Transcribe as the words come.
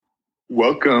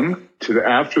Welcome to the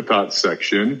afterthought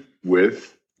section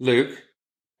with Luke.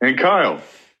 And Kyle.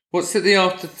 What's it the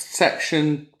after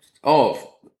section of,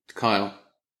 Kyle?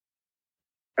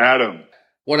 Adam.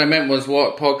 What I meant was,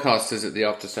 what podcast is it the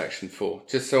after section for?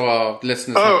 Just so our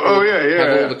listeners have all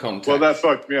the context. Well, that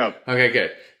fucked me up. Okay,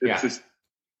 good.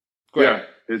 Great.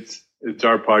 It's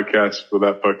our podcast. Well,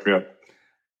 that fucked me up.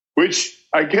 Which,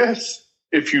 I guess,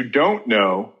 if you don't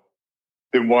know,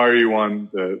 then why are you on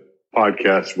the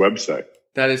podcast website?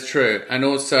 That is true. And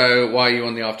also, why are you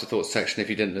on the afterthought section if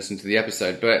you didn't listen to the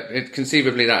episode? But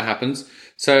conceivably that happens.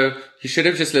 So you should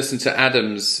have just listened to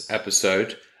Adam's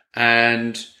episode.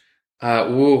 And,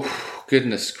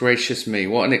 goodness gracious me,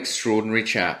 what an extraordinary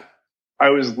chap. I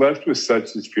was left with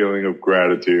such this feeling of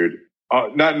gratitude.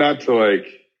 Not to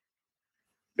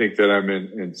think that I'm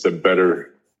in some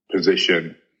better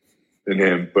position than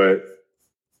him, but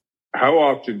how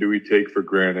often do we take for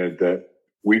granted that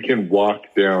we can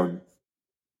walk down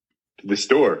to the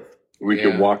store? We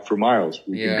can walk for miles.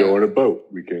 We can go on a boat.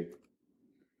 We can,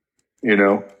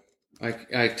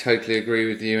 I totally agree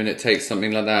with you, and it takes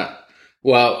something like that.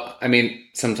 Well, I mean,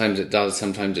 sometimes it does,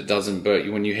 sometimes it doesn't,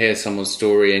 but when you hear someone's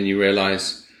story and you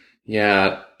realize,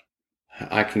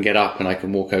 I can get up and I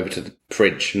can walk over to the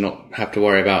fridge and not have to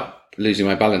worry about losing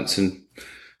my balance and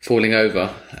falling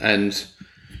over, and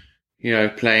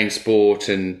playing sport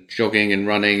and jogging and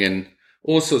running and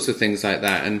all sorts of things like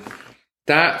that. And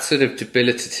that sort of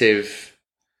debilitative,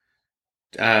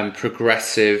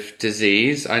 progressive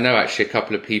disease. I know actually a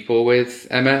couple of people with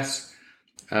MS,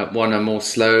 one a more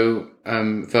slow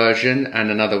version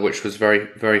and another which was very,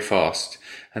 very fast.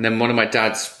 And then one of my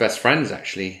dad's best friends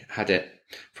actually had it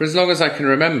for as long as I can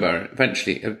remember.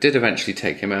 It did eventually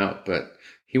take him out, but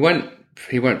he went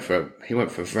for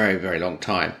a very, very long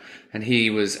time. And he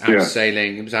was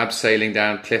abseiling. He was abseiling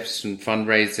down cliffs and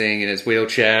fundraising in his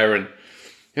wheelchair, and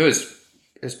it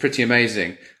was pretty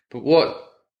amazing. But what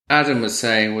Adam was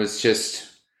saying was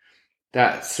just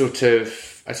that sort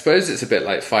of, I suppose it's a bit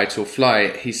like fight or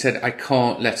flight. He said, I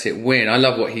can't let it win. I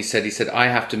love what he said. He said, I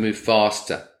have to move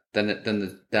faster than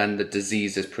the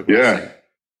disease is progressing. Yeah.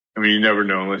 I mean, you never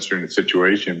know unless you're in a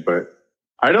situation, but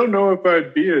I don't know if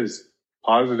I'd be as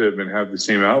positive and have the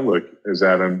same outlook as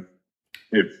Adam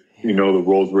if, the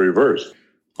roles were reversed.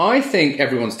 I think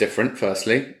everyone's different,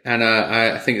 firstly. And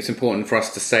I think it's important for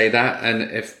us to say that. And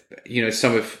if,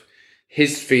 some of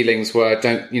his feelings were,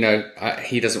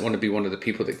 he doesn't want to be one of the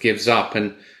people that gives up.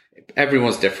 And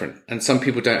everyone's different. And some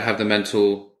people don't have the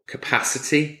mental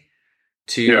capacity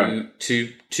to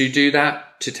do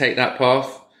that, to take that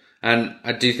path. And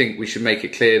I do think we should make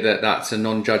it clear that that's a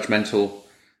non-judgmental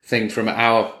thing from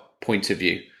our point of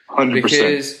view. 100%.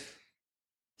 Because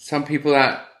some people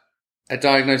that a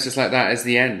diagnosis like that is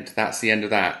the end. That's the end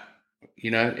of that.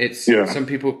 Some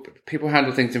people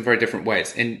handle things in very different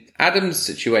ways. In Adam's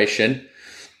situation,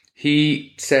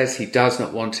 he says he does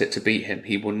not want it to beat him.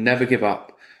 He will never give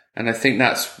up. And I think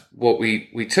that's what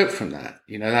we took from that.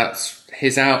 That's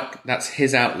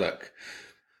his outlook.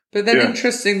 But then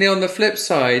interestingly, on the flip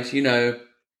side,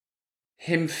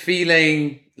 him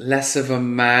feeling less of a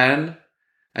man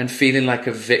and feeling like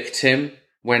a victim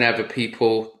whenever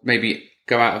people maybe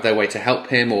go out of their way to help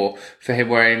him, or for him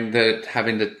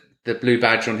having the blue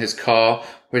badge on his car,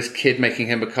 or his kid making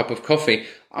him a cup of coffee.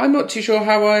 I'm not too sure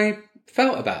how I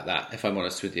felt about that, if I'm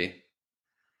honest with you.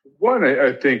 One,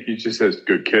 I think he just has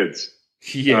good kids.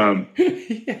 Yeah.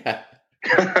 Yeah.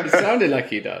 It sounded like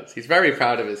he does. He's very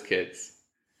proud of his kids.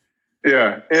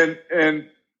 Yeah. And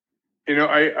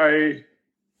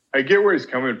I get where he's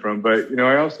coming from, but,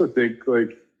 I also think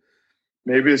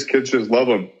maybe his kids just love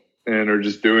him and are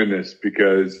just doing this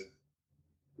because,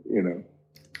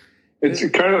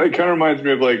 it kind of reminds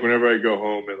me of whenever I go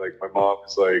home and my mom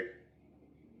is like,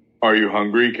 are you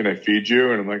hungry? Can I feed you?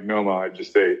 And I'm like, no, Mom, I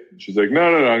just ate. And she's like, no,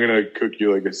 I'm going to cook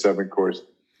you a 7-course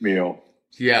meal.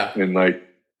 Yeah. And they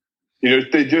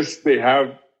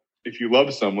have, if you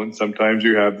love someone, sometimes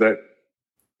you have that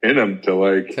in them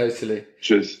to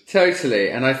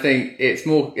totally. And I think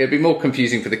it'd be more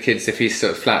confusing for the kids if he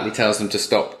sort of flatly tells them to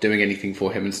stop doing anything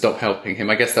for him and stop helping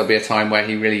him. I guess there'll be a time where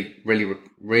he really, really,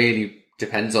 really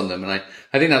depends on them. And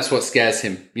I think that's what scares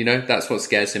him. That's what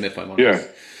scares him, if I'm honest.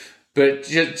 Yeah. But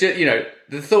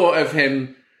the thought of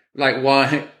him,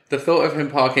 the thought of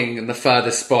him parking in the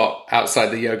furthest spot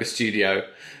outside the yoga studio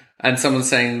and someone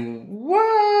saying,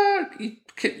 what?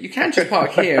 You can't just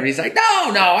park here. And he's like, no,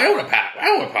 I don't want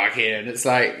to park here. And it's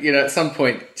at some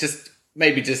point, just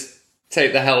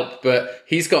take the help. But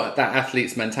he's got that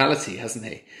athlete's mentality, hasn't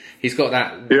he? He's got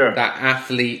that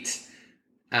athlete,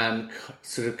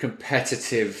 sort of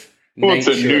competitive nature. Well, it's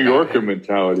a New Yorker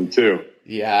mentality too.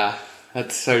 Yeah.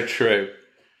 That's so true.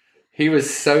 He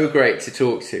was so great to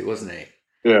talk to, wasn't he?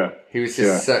 Yeah. He was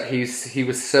just he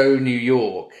was so New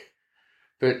York.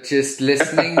 But just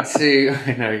listening to,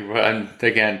 I know, and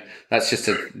again, that's just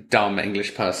a dumb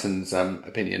English person's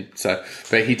opinion. So,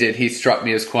 but he struck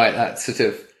me as quite that sort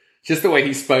of, just the way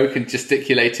he spoke and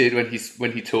gesticulated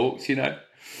when he talked, you know.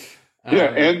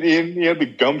 And he had the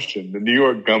gumption, the New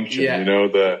York gumption, you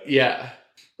know,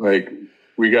 like,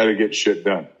 we got to get shit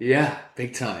done. Yeah,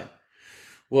 big time.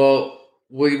 Well,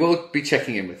 we will be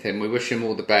checking in with him. We wish him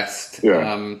all the best.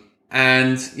 Yeah.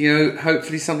 And, you know,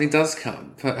 hopefully something does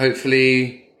come.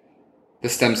 Hopefully the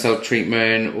stem cell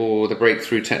treatment or the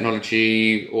breakthrough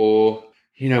technology or,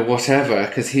 you know, whatever,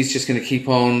 because he's just going to keep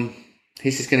on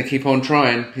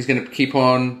trying. He's going to keep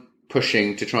on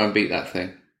pushing to try and beat that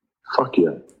thing. Fuck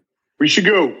yeah. We should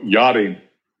go yachting.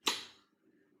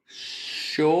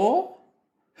 Sure.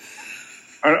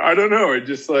 I don't know. It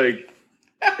just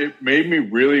it made me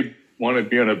really want to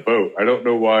be on a boat. I don't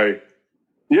know why.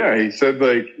 Yeah, he said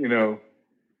you know,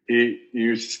 he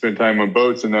used to spend time on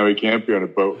boats and now he can't be on a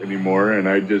boat anymore. And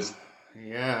I just,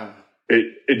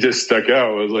 it just stuck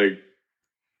out. I was like,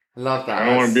 I love that. I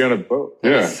don't want to be on a boat.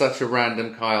 That's such a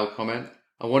random Kyle comment.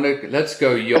 let's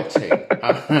go yachting.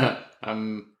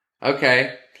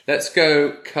 Okay, let's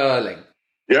go curling.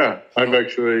 Yeah, I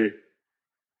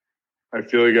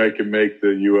feel like I can make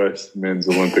the U.S. men's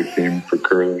Olympic team for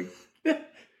curling.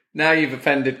 Now you've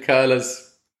offended curlers.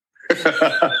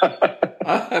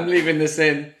 I'm leaving this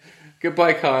in.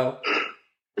 Goodbye, Kyle.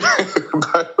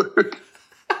 Bye, Luke.